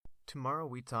Tomorrow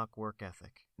we talk work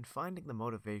ethic and finding the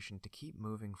motivation to keep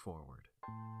moving forward.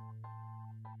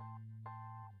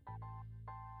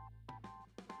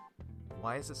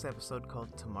 Why is this episode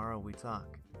called Tomorrow We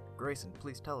Talk? Grayson,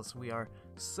 please tell us. We are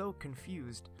so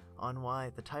confused on why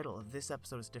the title of this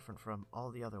episode is different from all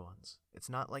the other ones. It's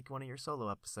not like one of your solo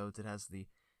episodes. It has the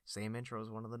same intro as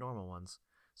one of the normal ones.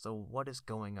 So what is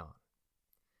going on?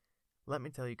 Let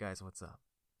me tell you guys what's up.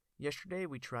 Yesterday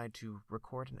we tried to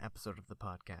record an episode of the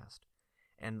podcast,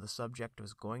 and the subject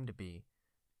was going to be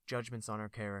judgments on our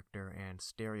character and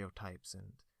stereotypes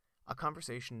and a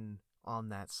conversation on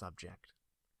that subject.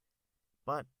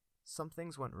 But some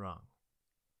things went wrong.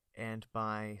 And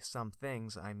by some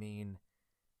things, I mean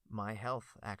my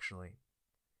health, actually.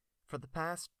 For the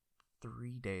past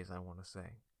 3 days, I want to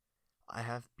say, I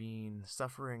have been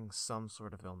suffering some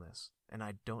sort of illness, and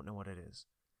I don't know what it is.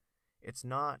 It's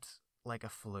not like a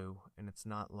flu, and it's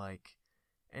not like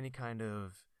any kind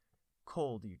of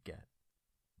cold you get.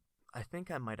 I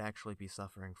think I might actually be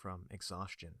suffering from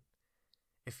exhaustion.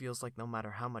 It feels like no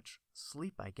matter how much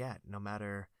sleep I get, no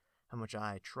matter how much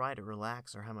I try to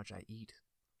relax or how much I eat,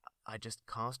 I just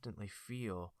constantly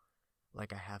feel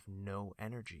like I have no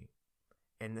energy.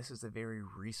 And this is a very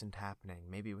recent happening,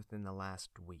 maybe within the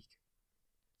last week.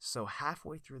 So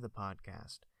halfway through the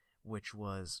podcast, which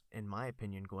was, in my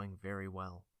opinion, going very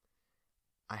well,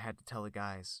 I had to tell the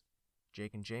guys,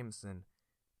 Jake and Jameson,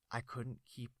 I couldn't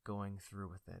keep going through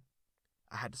with it.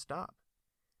 I had to stop.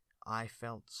 I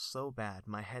felt so bad.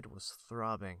 My head was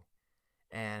throbbing.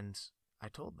 And I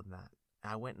told them that.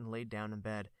 I went and laid down in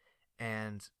bed,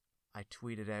 and I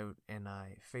tweeted out in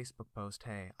a Facebook post,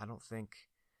 hey, I don't think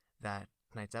that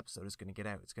tonight's episode is going to get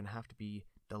out. It's going to have to be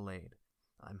delayed.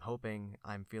 I'm hoping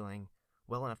I'm feeling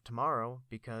well enough tomorrow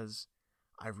because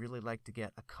I really like to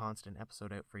get a constant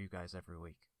episode out for you guys every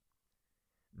week.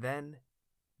 Then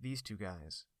these two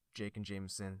guys, Jake and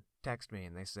Jameson, text me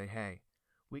and they say, hey,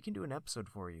 we can do an episode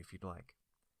for you if you'd like.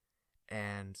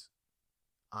 And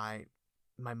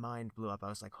my mind blew up. I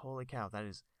was like, holy cow, that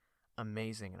is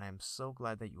amazing, and I am so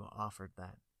glad that you offered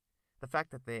that. The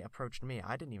fact that they approached me,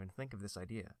 I didn't even think of this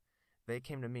idea. They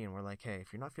came to me and were like, hey,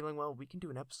 if you're not feeling well, we can do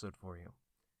an episode for you.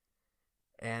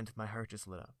 And my heart just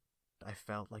lit up. I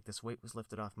felt like this weight was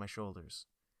lifted off my shoulders.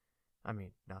 I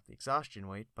mean, not the exhaustion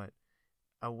weight, but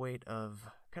a weight of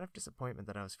kind of disappointment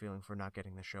that I was feeling for not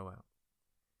getting the show out.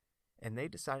 And they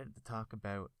decided to talk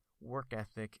about work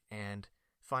ethic and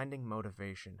finding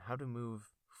motivation, how to move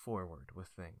forward with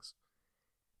things.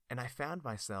 And I found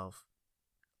myself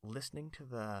listening to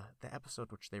the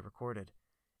episode which they recorded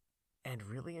and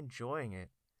really enjoying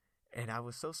it. And I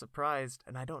was so surprised,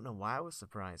 and I don't know why I was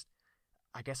surprised.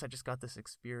 I guess I just got this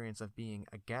experience of being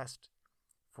a guest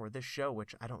for this show,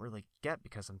 which I don't really get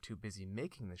because I'm too busy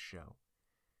making this show.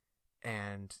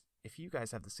 And if you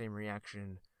guys have the same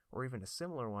reaction, or even a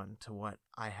similar one to what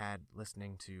I had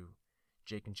listening to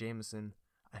Jake and Jameson,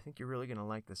 I think you're really going to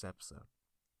like this episode.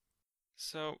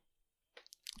 So,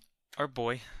 our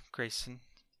boy, Grayson,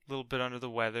 a little bit under the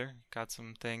weather, got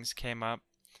some things, came up.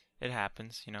 It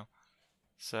happens, you know.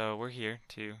 So, we're here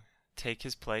to take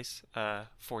his place,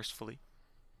 forcefully.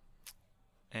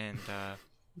 And,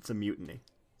 It's a mutiny.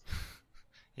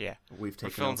 Yeah. We've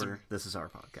taken over. This is our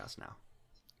podcast now.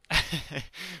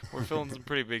 We're filling some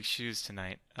pretty big shoes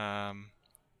tonight. And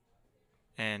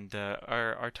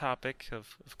our topic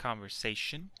of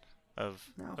conversation,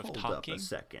 of talking.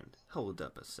 Hold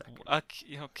up a second.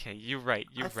 Okay, you're right.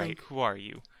 Who are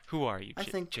you? I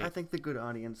think the good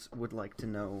audience would like to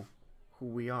know who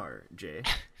we are, Jay.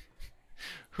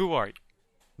 Who are you?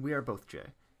 We are both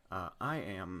Jay. I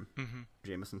am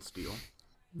Jameson Steele.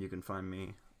 You can find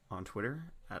me on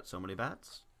Twitter at So Many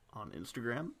Bats, on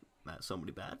Instagram at So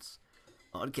Many Bats,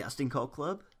 on Casting Call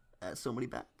Club at So Many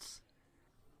Bats.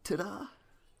 Ta-da!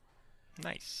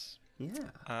 Nice.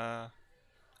 Yeah.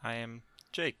 I am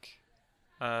Jake,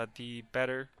 the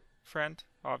better friend,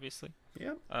 obviously.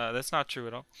 Yeah. That's not true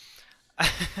at all.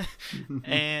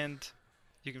 And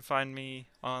you can find me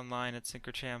online at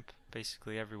SynchroChamp,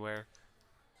 basically everywhere,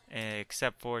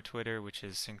 except for Twitter, which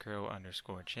is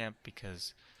synchro_champ,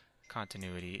 because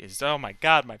continuity is... Oh my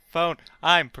god, my phone!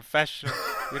 I'm professional.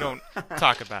 We don't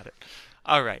talk about it.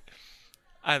 Alright.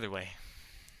 Either way.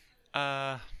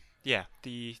 Yeah,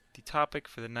 the topic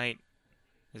for the night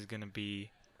is going to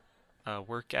be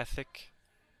work ethic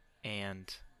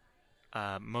and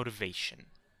motivation.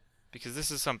 Because this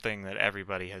is something that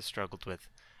everybody has struggled with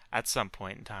at some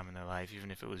point in time in their life, even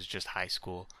if it was just high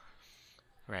school,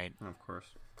 right? Of course.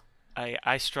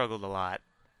 I struggled a lot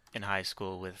in high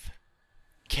school with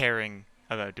caring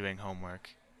about doing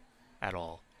homework at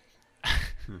all.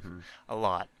 A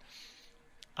lot.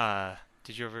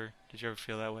 Did you ever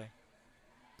feel that way?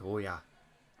 Oh yeah,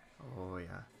 oh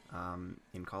yeah.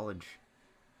 In college,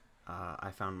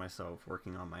 I found myself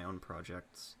working on my own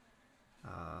projects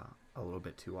a little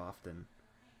bit too often,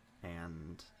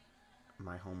 and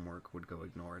my homework would go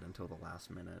ignored until the last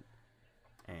minute,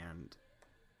 and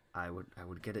I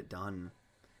would get it done,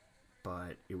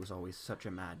 but it was always such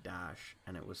a mad dash,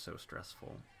 and it was so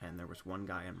stressful. And there was one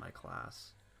guy in my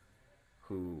class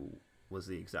who was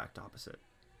the exact opposite.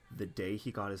 The day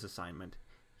he got his assignment,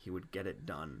 he would get it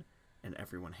done, and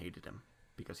everyone hated him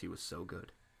because he was so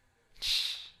good.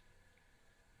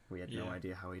 We had no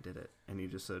idea how he did it, and he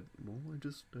just said, "Well, I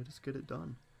just get it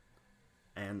done."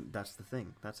 And that's the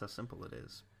thing. That's how simple it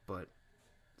is. But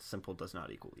simple does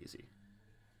not equal easy.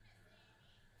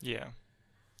 Yeah.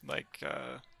 Like,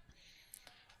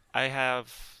 I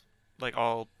have, like,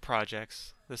 all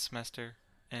projects this semester,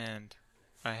 and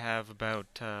I have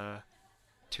about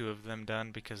 2 of them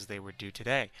done because they were due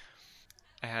today.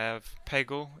 I have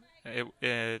Peggle,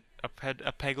 a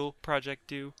Peggle project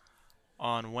due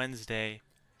on Wednesday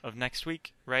of next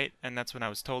week, right? And that's when I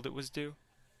was told it was due.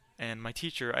 And my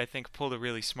teacher, I think, pulled a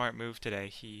really smart move today.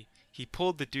 He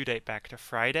pulled the due date back to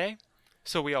Friday,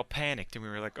 so we all panicked and we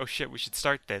were like, "Oh shit, we should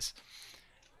start this."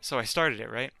 So I started it,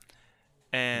 right?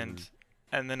 And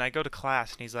then I go to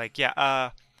class and he's like,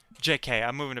 "Yeah, JK,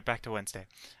 I'm moving it back to Wednesday."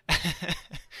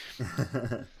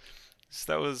 So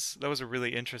that was a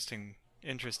really interesting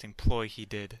ploy he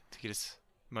did to get us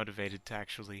motivated to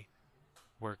actually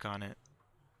work on it.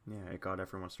 Yeah, it got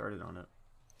everyone started on it.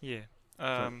 Yeah.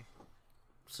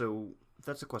 So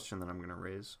that's a question that I'm going to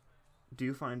raise. Do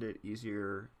you find it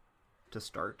easier to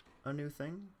start a new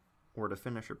thing or to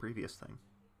finish a previous thing?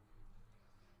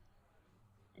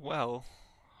 Well,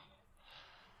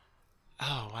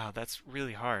 oh wow, that's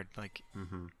really hard. Like,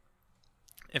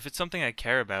 if it's something I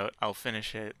care about, I'll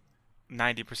finish it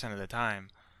 90% of the time.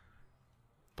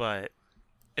 But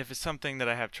if it's something that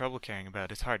I have trouble caring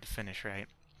about, it's hard to finish, right?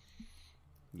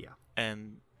 Yeah.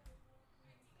 And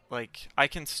like, I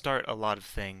can start a lot of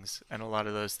things, and a lot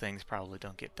of those things probably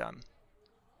don't get done.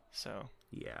 So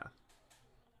yeah,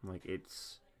 like it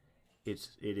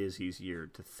is easier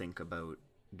to think about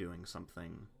doing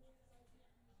something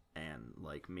and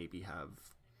like maybe have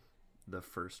the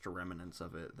first remnants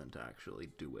of it than to actually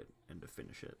do it and to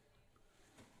finish it.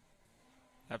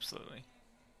 Absolutely.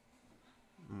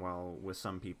 While with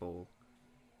some people,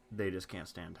 they just can't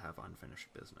stand to have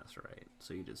unfinished business, right?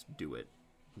 So you just do it,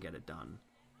 get it done,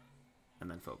 and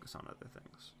then focus on other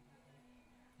things.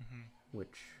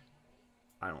 Which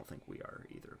I don't think we are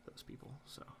either of those people,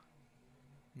 so.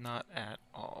 Not at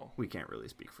all. We can't really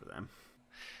speak for them.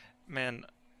 Man,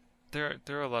 there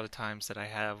are a lot of times that I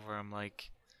have where I'm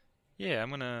like, yeah, I'm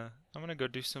gonna go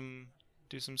do some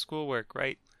schoolwork,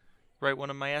 write one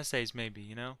of my essays maybe,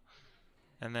 you know?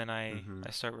 And then I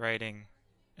start writing,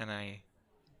 and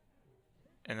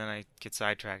then I get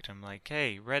sidetracked. I'm like,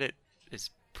 hey, Reddit is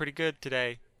pretty good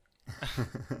today.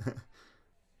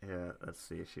 Yeah, that's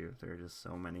the issue. There are just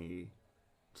so many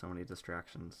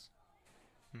distractions.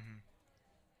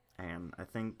 And I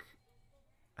think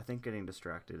getting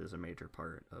distracted is a major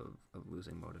part of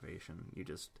losing motivation.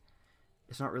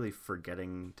 It's not really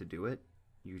forgetting to do it.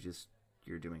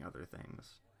 You're doing other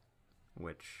things,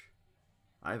 which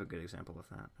I have a good example of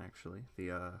that, actually.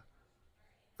 The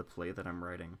play that I'm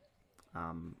writing.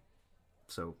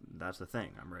 So that's the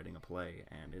thing. I'm writing a play,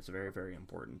 and it's very, very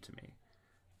important to me.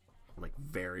 Like,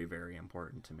 very, very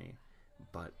important to me.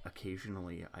 But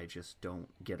occasionally, I just don't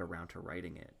get around to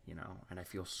writing it, you know? And I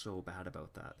feel so bad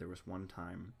about that. There was one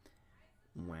time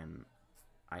when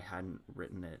I hadn't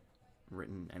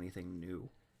written anything new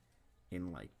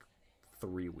in, like,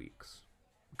 3 weeks.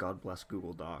 God bless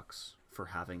Google Docs for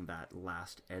having that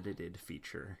last edited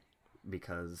feature,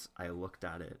 because I looked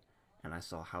at it and I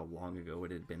saw how long ago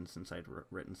it had been since I'd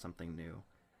written something new,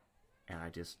 and I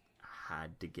just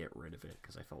had to get rid of it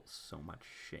because I felt so much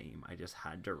shame. I just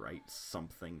had to write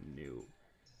something new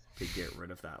to get rid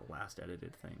of that last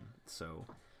edited thing. So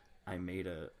I made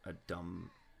a dumb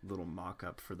little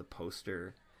mock-up for the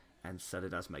poster and set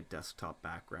it as my desktop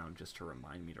background just to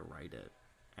remind me to write it,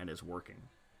 and it's working.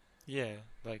 Yeah,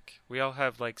 like, we all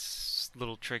have, like,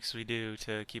 little tricks we do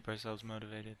to keep ourselves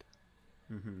motivated.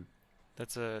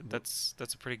 That's a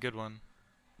pretty good one.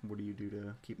 What do you do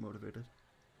to keep motivated?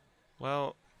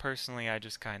 Well, personally, I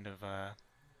just kind of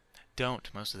don't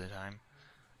most of the time.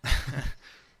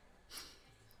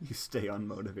 You stay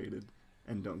unmotivated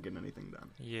and don't get anything done.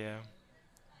 Yeah.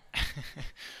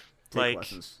 Take like,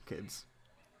 lessons, kids.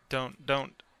 Don't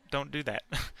do that.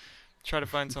 Try to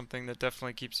find something that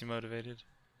definitely keeps you motivated,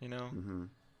 you know?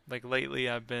 Like, lately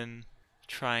I've been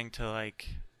trying to, like,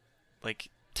 like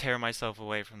tear myself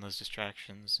away from those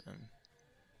distractions, and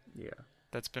Yeah.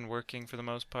 that's been working for the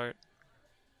most part.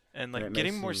 And like And it may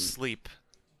getting more seem- sleep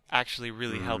actually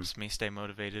really Mhm. helps me stay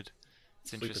motivated.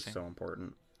 It's Sleep interesting. is so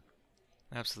important.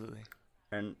 Absolutely.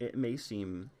 And it may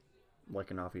seem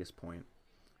like an obvious point,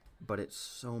 but it's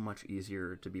so much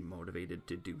easier to be motivated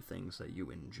to do things that you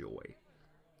enjoy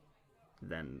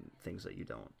than things that you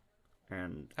don't.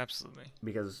 And Absolutely.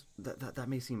 because that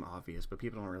may seem obvious, but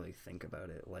people don't really think about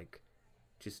it. Like,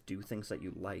 just do things that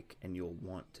you like and you'll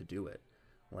want to do it.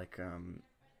 Like,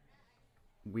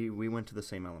 we went to the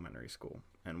same elementary school,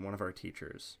 and one of our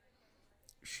teachers,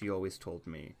 she always told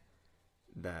me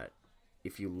that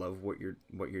if you love what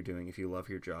you're doing, if you love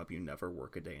your job, you never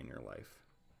work a day in your life.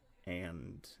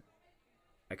 And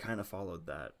I kind of followed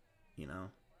that,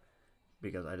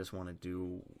 because I just want to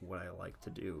do what I like to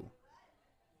do.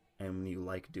 And when you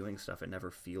like doing stuff, it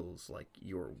never feels like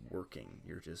you're working.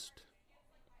 You're just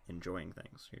enjoying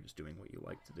things. You're just doing what you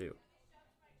like to do.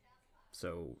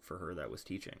 So for her, that was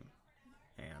teaching.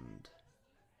 And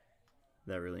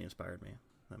that really inspired me.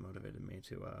 That motivated me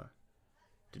to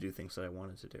do things that I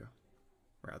wanted to do,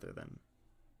 rather than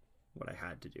what I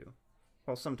had to do.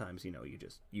 Well, sometimes, you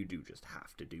do just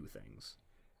have to do things.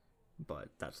 But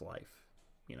that's life,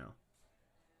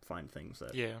 Find things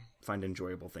that... Yeah. Find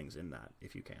enjoyable things in that,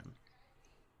 if you can.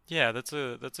 Yeah, that's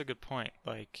a good point.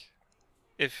 Like,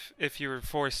 if you were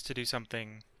forced to do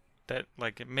something that,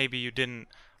 like, maybe you didn't...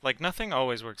 Like, nothing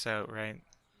always works out, right?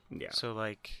 Yeah. So,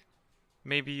 like,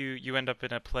 maybe you end up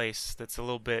in a place that's a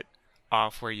little bit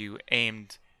off where you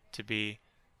aimed to be,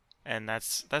 and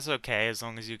that's okay as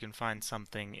long as you can find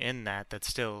something in that that's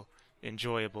still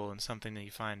enjoyable and something that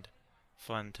you find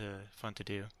fun to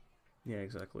do. Yeah,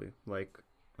 exactly. Like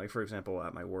for example,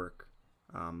 at my work,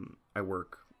 I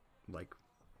work like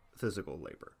physical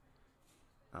labor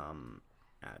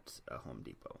at a Home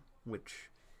Depot, which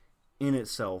in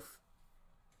itself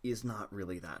is not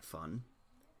really that fun.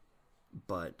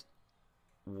 But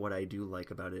what I do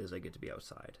like about it is I get to be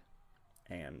outside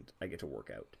and I get to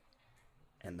work out.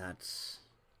 And that's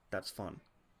fun.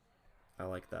 I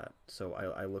like that. So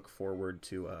I look forward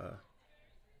to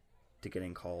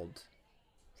getting called.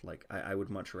 Like, I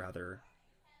would much rather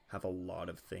have a lot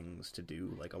of things to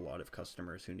do, like a lot of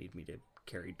customers who need me to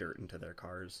carry dirt into their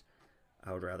cars.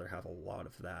 I would rather have a lot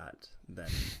of that than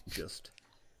just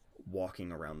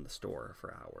walking around the store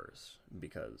for hours,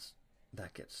 because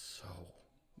that gets so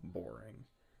boring.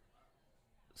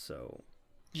 So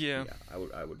Yeah.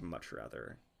 I would much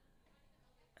rather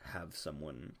have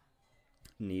someone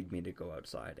need me to go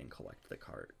outside and collect the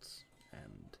carts,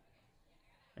 and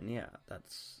yeah,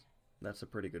 that's a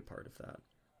pretty good part of that.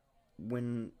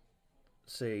 When,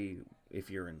 say, if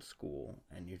you're in school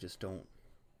and you just don't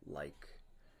like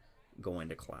going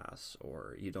to class,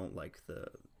 or you don't like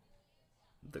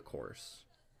the course,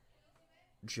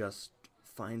 just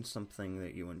find something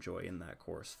that you enjoy in that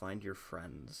course. Find your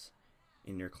friends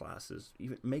in your classes.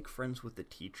 Even make friends with the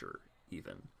teacher,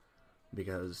 even.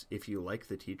 Because if you like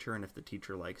the teacher and if the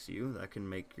teacher likes you, that can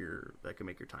make your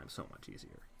time so much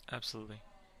easier. Absolutely.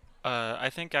 I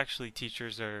think actually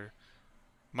teachers are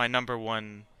my number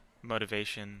one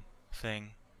motivation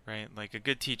thing, right? Like, a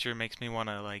good teacher makes me want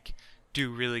to, like, do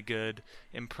really good,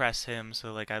 impress him,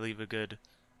 so, like, I leave a good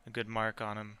mark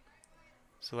on him,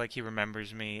 so, like, he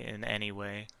remembers me in any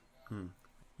way.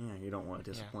 Yeah, you don't want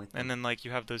to disappoint them. And then, like, you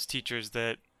have those teachers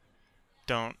that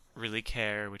don't really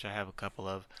care, which I have a couple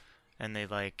of, and they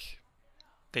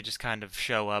just kind of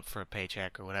show up for a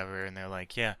paycheck or whatever, and they're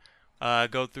like, yeah,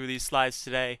 go through these slides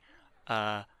today,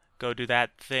 go do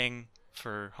that thing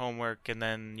for homework, and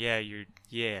then,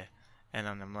 and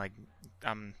I'm like,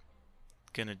 I'm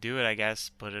gonna do it, I guess,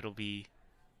 but it'll be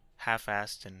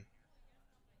half-assed and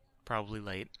probably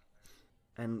late.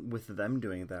 And with them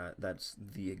doing that, that's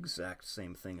the exact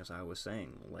same thing as I was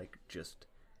saying. Like, just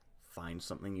find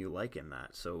something you like in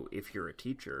that. So if you're a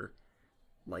teacher,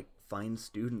 like, find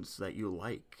students that you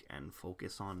like and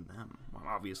focus on them. Well,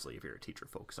 obviously, if you're a teacher,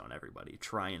 focus on everybody.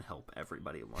 Try and help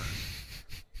everybody learn.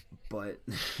 But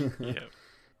Yeah.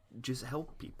 just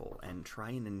help people and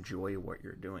try and enjoy what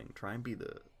you're doing. Try and be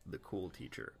the cool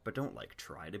teacher. But don't, like,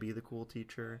 try to be the cool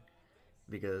teacher,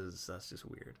 because that's just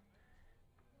weird.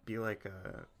 Be like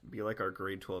our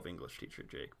grade 12 English teacher,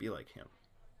 Jake. Be like him.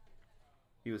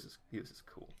 He was just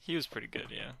cool. He was pretty good,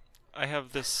 yeah. I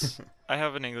have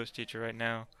an English teacher right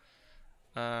now.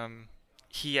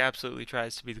 He absolutely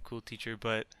tries to be the cool teacher,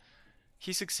 but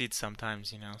he succeeds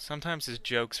sometimes, Sometimes his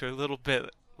jokes are a little bit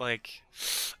like,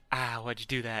 why'd you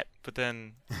do that? But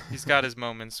then he's got his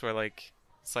moments where, like,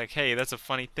 it's like, hey, that's a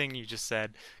funny thing you just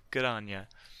said. Good on ya,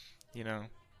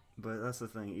 But that's the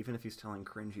thing. Even if he's telling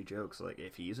cringy jokes, like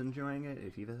if he's enjoying it,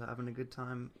 if he's having a good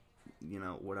time,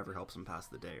 whatever helps him pass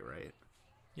the day, right?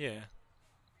 Yeah.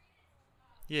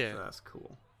 Yeah. So that's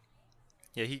cool.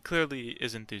 Yeah, he clearly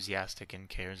is enthusiastic and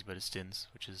cares about his students,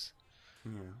 which is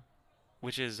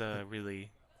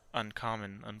really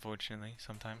uncommon, unfortunately,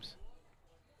 sometimes.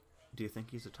 Do you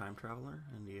think he's a time traveler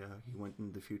and he went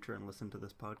into the future and listened to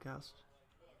this podcast?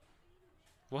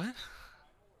 What?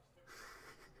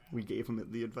 We gave him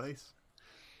the advice.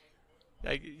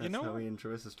 That's how he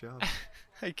enjoys his job.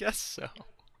 I guess so.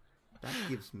 That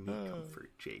gives me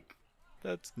comfort, Jake.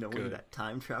 That's knowing good. that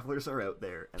time travelers are out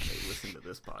there and they listen to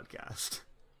this podcast.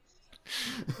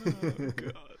 Oh,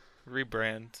 God.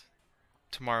 Rebrand.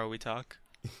 Tomorrow we talk.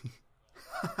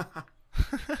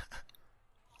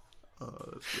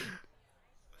 Oh, that's good.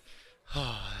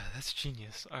 Oh, that's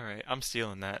genius. All right, I'm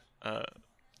stealing that.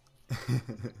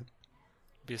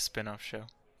 Be a spin-off show.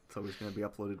 It's always going to be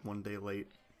uploaded one day late.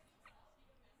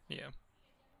 Yeah.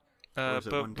 Or is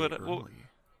it one day early?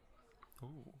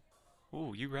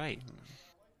 Ooh, you're right.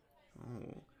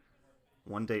 Oh.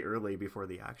 One day early before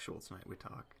the actual Tonight We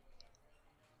Talk.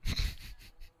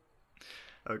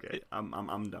 Okay, I'm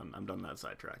done. I'm done that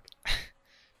sidetrack.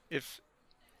 If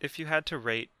you had to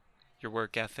rate your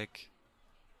work ethic,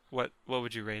 what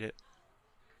would you rate it?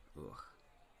 Ugh.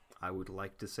 I would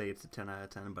like to say it's a 10 out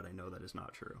of 10, but I know that is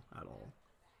not true at all.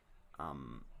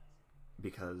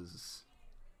 Because,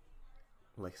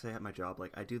 like, say at my job,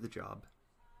 like, I do the job,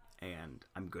 and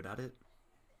I'm good at it,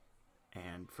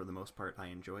 and for the most part, I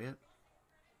enjoy it,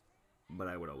 but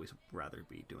I would always rather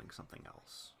be doing something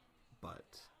else.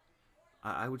 But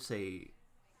I would say,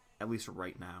 at least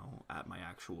right now, at my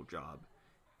actual job,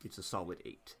 it's a solid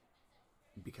 8.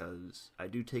 Because I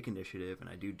do take initiative, and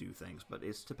I do things, but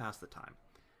it's to pass the time.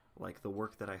 Like, the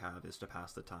work that I have is to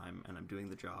pass the time, and I'm doing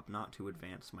the job not to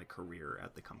advance my career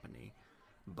at the company,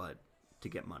 but to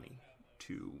get money,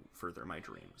 to further my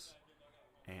dreams.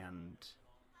 And,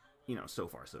 so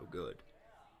far so good.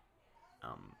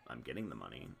 I'm getting the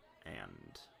money,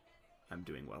 and I'm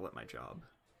doing well at my job.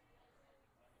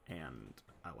 And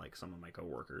I like some of my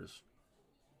coworkers,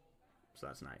 so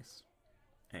that's nice.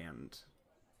 And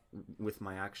with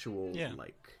my actual,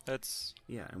 that's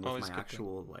and with my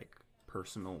actual,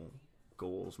 personal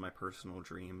goals, my personal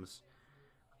dreams,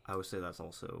 I would say that's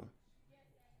also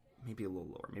maybe a little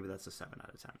lower. Maybe that's a 7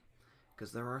 out of 10.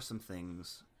 Because there are some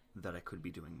things that I could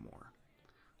be doing more.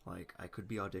 Like, I could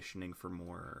be auditioning for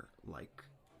more,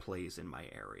 plays in my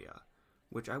area,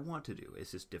 which I want to do.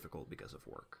 It's just difficult because of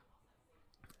work.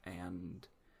 And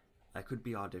I could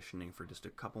be auditioning for just a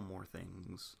couple more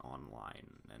things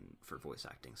online and for voice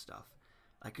acting stuff.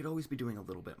 I could always be doing a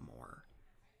little bit more.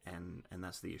 And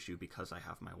that's the issue because I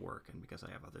have my work and because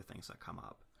I have other things that come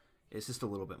up. It's just a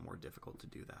little bit more difficult to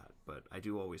do that. But I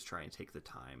do always try and take the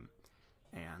time.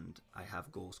 And I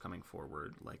have goals coming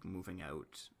forward, like moving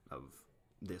out of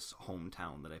this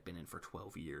hometown that I've been in for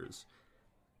 12 years.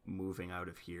 Moving out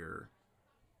of here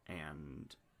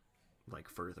and,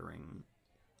 furthering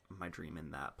my dream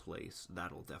in that place.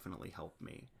 That'll definitely help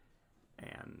me.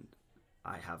 And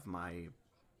I have my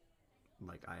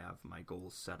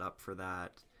goals set up for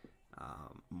that.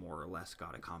 More or less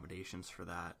got accommodations for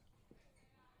that.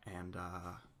 And,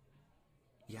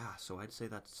 so I'd say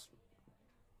that's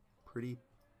pretty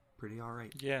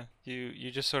alright. Yeah,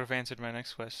 you just sort of answered my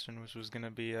next question, which was going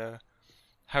to be,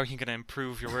 how are you going to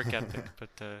improve your work ethic? But,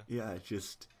 yeah, it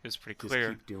was pretty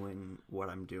clear. Just keep doing what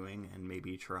I'm doing and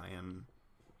maybe try and,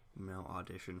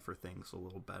 audition for things a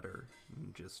little better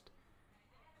and just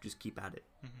keep at it.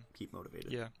 Mm-hmm. Keep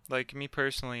motivated. Yeah, like me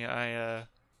personally, I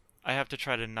have to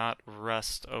try to not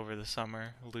rust over the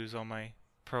summer, lose all my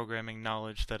programming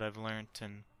knowledge that I've learned,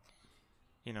 and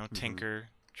tinker.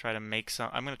 Try to make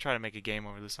I'm gonna try to make a game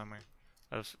over the summer,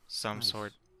 of some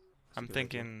sort. I'm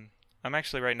thinking. I'm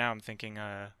actually right now. I'm thinking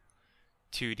a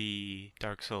 2D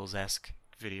Dark Souls-esque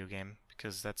video game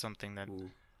because that's something that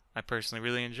I personally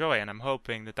really enjoy, and I'm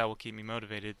hoping that will keep me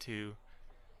motivated to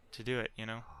do it.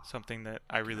 Something that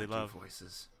I really love.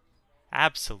 Voices.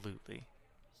 Absolutely.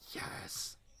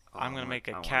 Yes. I'm gonna make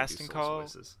a casting call,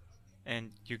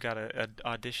 and you gotta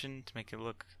audition to make it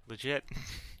look legit.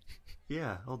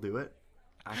 Yeah, I'll do it.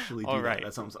 Actually, do that.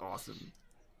 That sounds awesome.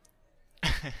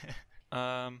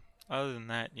 Other than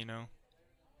that,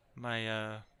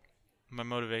 my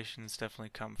motivations definitely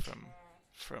come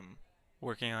from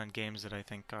working on games that I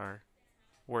think are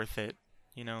worth it.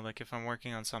 If I'm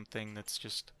working on something that's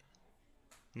just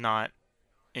not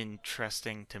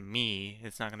interesting to me,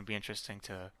 it's not going to be interesting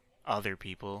to other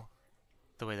people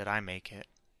the way that I make it.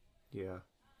 Yeah.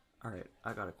 All right,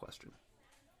 I got a question.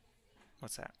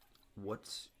 What's that?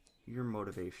 What's your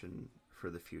motivation for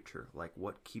the future? Like,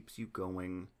 what keeps you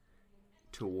going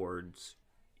towards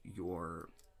your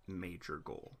major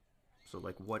goal? So,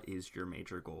 like, what is your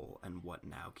major goal, and what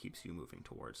now keeps you moving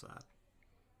towards that?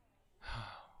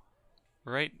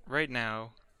 Right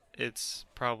now, it's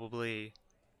probably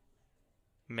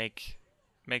make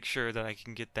sure that I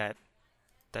can get that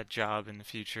job in the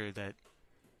future that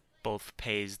both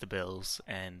pays the bills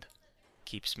and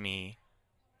keeps me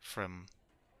from,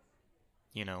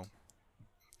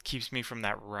 keeps me from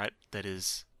that rut that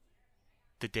is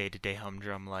the day-to-day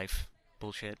humdrum life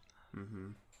bullshit.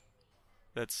 Mm-hmm.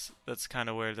 That's kind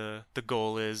of where the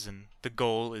goal is, and the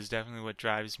goal is definitely what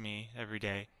drives me every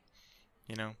day.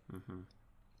 Mm-hmm.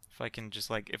 If I can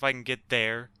if I can get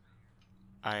there,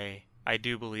 I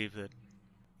do believe that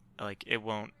like it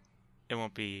won't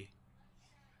be,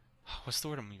 what's the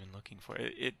word I'm even looking for?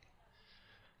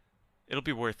 It'll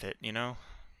be worth it,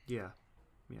 Yeah,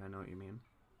 I know what you mean.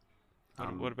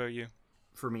 What about you?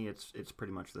 For me, it's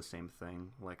pretty much the same thing.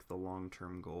 Like, the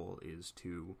long-term goal is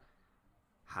to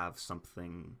have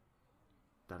something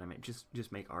that I make,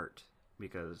 just make art,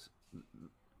 because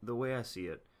the way I see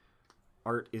it,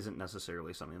 art isn't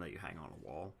necessarily something that you hang on a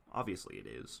wall. Obviously it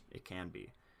is, it can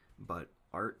be, but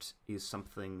art is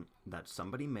something that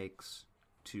somebody makes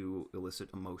to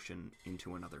elicit emotion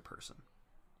into another person,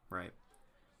 right?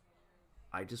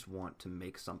 I just want to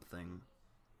make something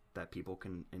that people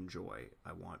can enjoy.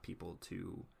 I want people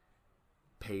to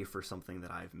pay for something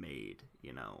that I've made,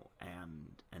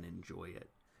 and enjoy it.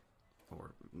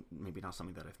 Or maybe not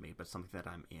something that I've made, but something that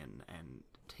I'm in, and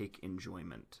take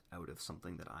enjoyment out of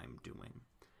something that I'm doing.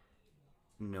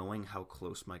 Knowing how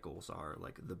close my goals are,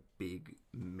 like, the big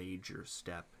major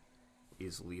step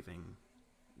is leaving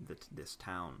this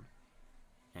town,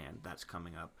 and that's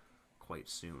coming up quite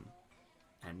soon.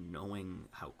 And knowing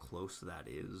how close that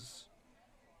is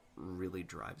really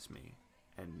drives me,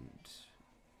 and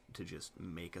to just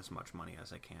make as much money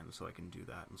as I can so I can do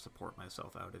that and support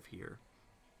myself out of here.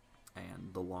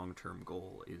 And the long-term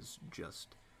goal is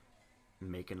just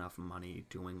make enough money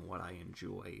doing what I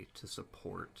enjoy to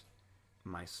support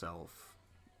myself,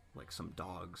 like some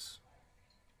dogs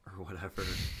or whatever,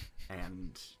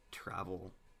 and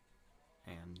travel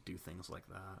and do things like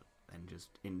that, and just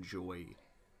enjoy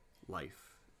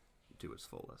life to its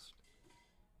fullest.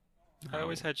 I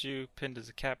always had you pinned as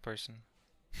a cat person.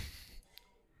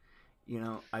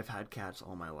 I've had cats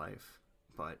all my life,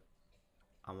 but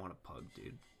I want a pug,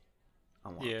 dude. I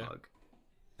want a pug.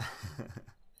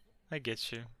 I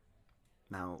get you.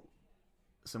 Now,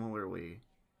 similarly,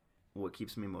 what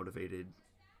keeps me motivated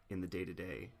in the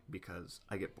day-to-day, because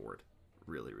I get bored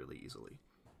really, really easily.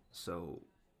 So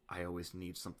I always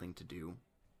need something to do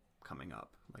coming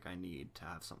up. Like, I need to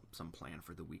have some plan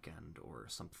for the weekend, or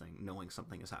something, knowing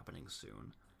something is happening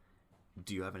soon.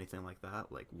 Do you have anything like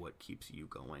that? Like, what keeps you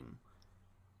going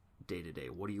day-to-day?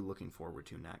 What are you looking forward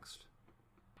to next?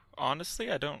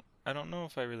 Honestly, I don't know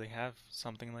if I really have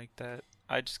something like that.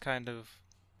 I just kind of,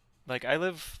 like, I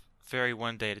live very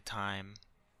one day at a time,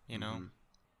 Mm-hmm.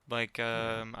 Like,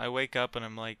 I wake up and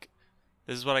I'm like,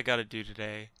 this is what I gotta do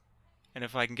today. And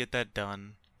if I can get that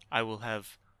done, I will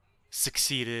have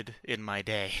succeeded in my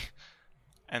day.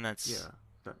 And that's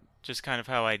just kind of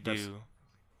how I do.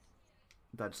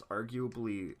 That's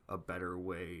arguably a better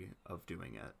way of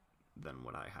doing it than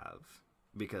what I have.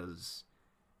 Because,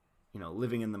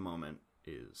 living in the moment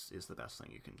is the best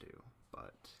thing you can do.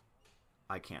 But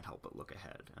I can't help but look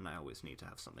ahead, and I always need to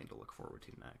have something to look forward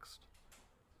to next.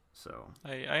 So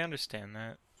I understand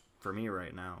that. For me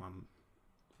right now,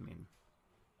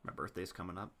 my birthday's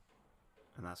coming up,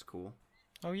 and that's cool.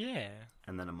 Oh yeah.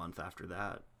 And then a month after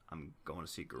that, I'm going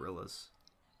to see Gorillaz,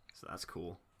 so that's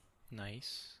cool.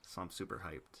 Nice. So I'm super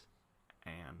hyped,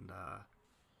 and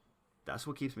that's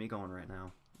what keeps me going right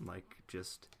now. Like,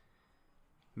 just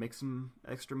make some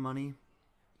extra money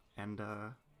and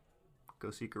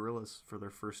go see Gorillaz for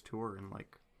their first tour in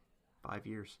like 5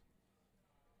 years.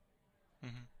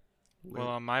 Mm-hmm. Well,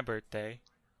 on my birthday,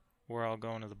 we're all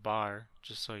going to the bar,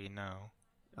 just so you know.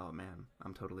 Oh man,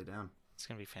 I'm totally down. It's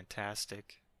gonna be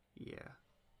fantastic. Yeah.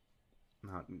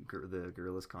 The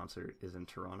Gorillaz concert is in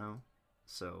Toronto,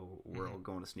 so we're all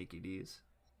going to Sneaky D's.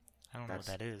 I don't know what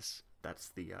that is. That's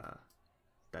the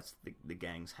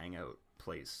gang's hangout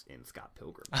place in Scott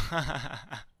Pilgrim.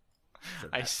 So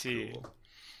I see. Cool.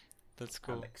 That's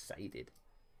cool. I'm excited.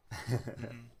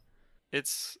 Mm-hmm.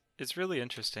 It's really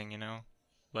interesting,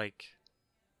 like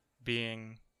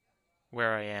being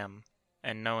where I am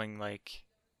and knowing like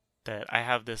that I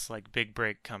have this like big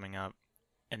break coming up,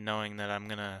 and knowing that I'm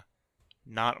gonna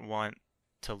not want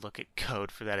to look at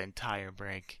code for that entire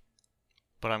break,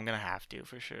 but I'm gonna have to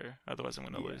for sure. Otherwise, I'm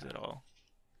gonna lose it all.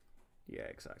 Yeah,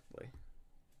 exactly.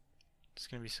 It's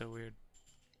gonna be so weird.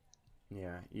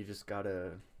 Yeah, you just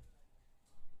gotta.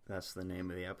 That's the name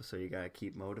of the episode. You gotta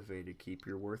keep motivated. Keep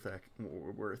your worth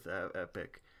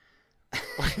epic.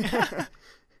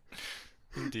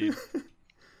 Indeed.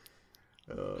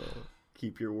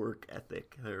 Keep your work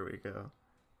ethic. There we go.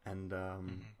 And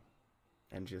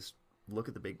and just look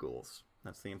at the big goals.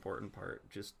 That's the important part.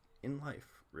 Just in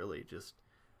life, really, just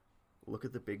look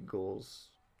at the big goals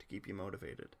to keep you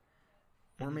motivated.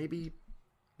 Or maybe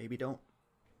don't.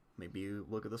 Maybe you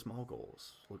look at the small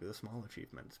goals. Look at the small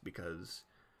achievements, because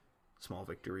small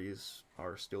victories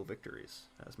are still victories,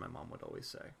 as my mom would always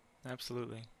say.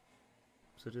 Absolutely.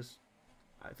 So just,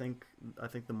 I think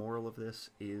the moral of this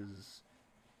is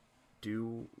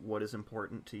do what is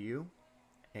important to you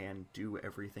and do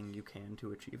everything you can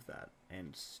to achieve that,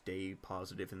 and stay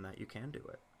positive in that you can do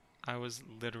it. I was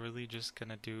literally just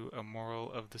gonna do a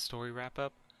moral of the story wrap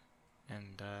up,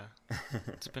 and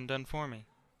it's been done for me.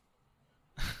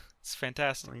 It's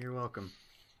fantastic. Well, you're welcome.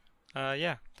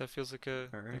 Yeah, that feels like a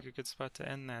good spot to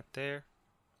end that there.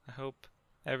 I hope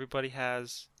everybody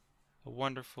has a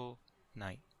wonderful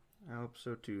night. I hope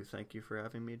so too. Thank you for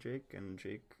having me, Jake, and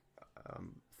Jake,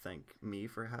 thank me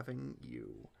for having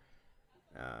you.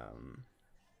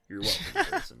 You're welcome,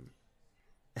 Grayson.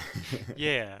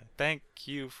 Yeah, thank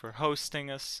you for hosting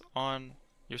us on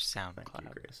your SoundCloud. Thank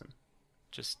you, Grayson.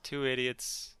 Just two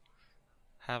idiots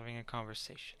having a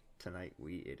conversation. Tonight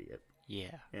we idiot.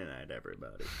 Yeah. Good night,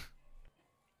 everybody.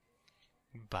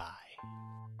 Bye.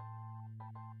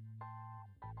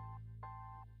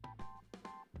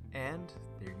 And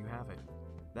there you have it.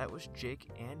 That was Jake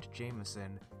and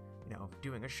Jameson,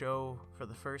 doing a show for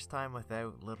the first time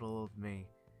without little old me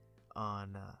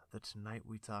on the Tonight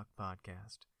We Talk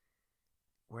podcast,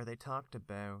 where they talked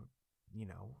about,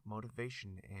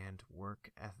 motivation and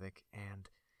work ethic. And,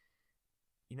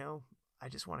 I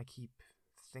just want to keep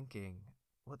thinking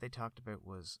what they talked about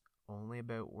was only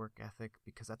about work ethic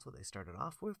because that's what they started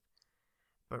off with.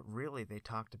 But really, they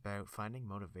talked about finding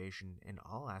motivation in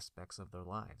all aspects of their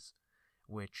lives,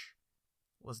 which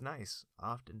was nice.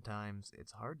 Oftentimes,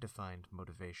 it's hard to find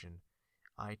motivation.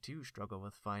 I, too, struggle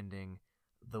with finding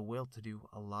the will to do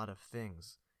a lot of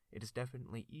things. It is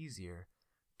definitely easier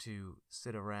to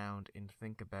sit around and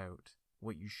think about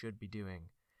what you should be doing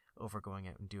over going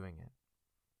out and doing it,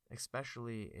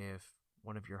 especially if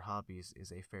one of your hobbies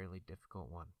is a fairly difficult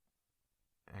one.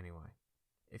 Anyway,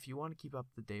 if you want to keep up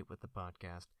to date with the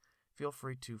podcast, feel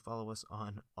free to follow us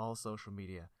on all social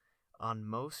media. On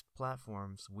most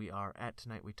platforms, we are at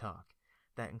Tonight We Talk.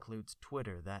 That includes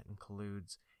Twitter. That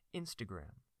includes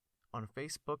Instagram. On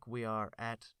Facebook, we are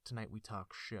at Tonight We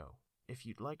Talk Show. If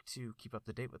you'd like to keep up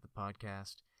to date with the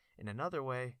podcast in another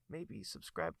way, maybe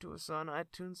subscribe to us on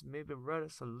iTunes, maybe write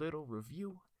us a little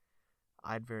review.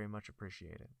 I'd very much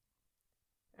appreciate it.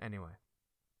 Anyway,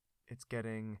 it's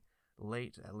getting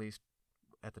late, at least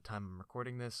at the time I'm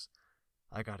recording this.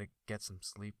 I gotta get some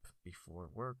sleep before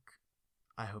work.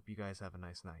 I hope you guys have a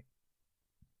nice night.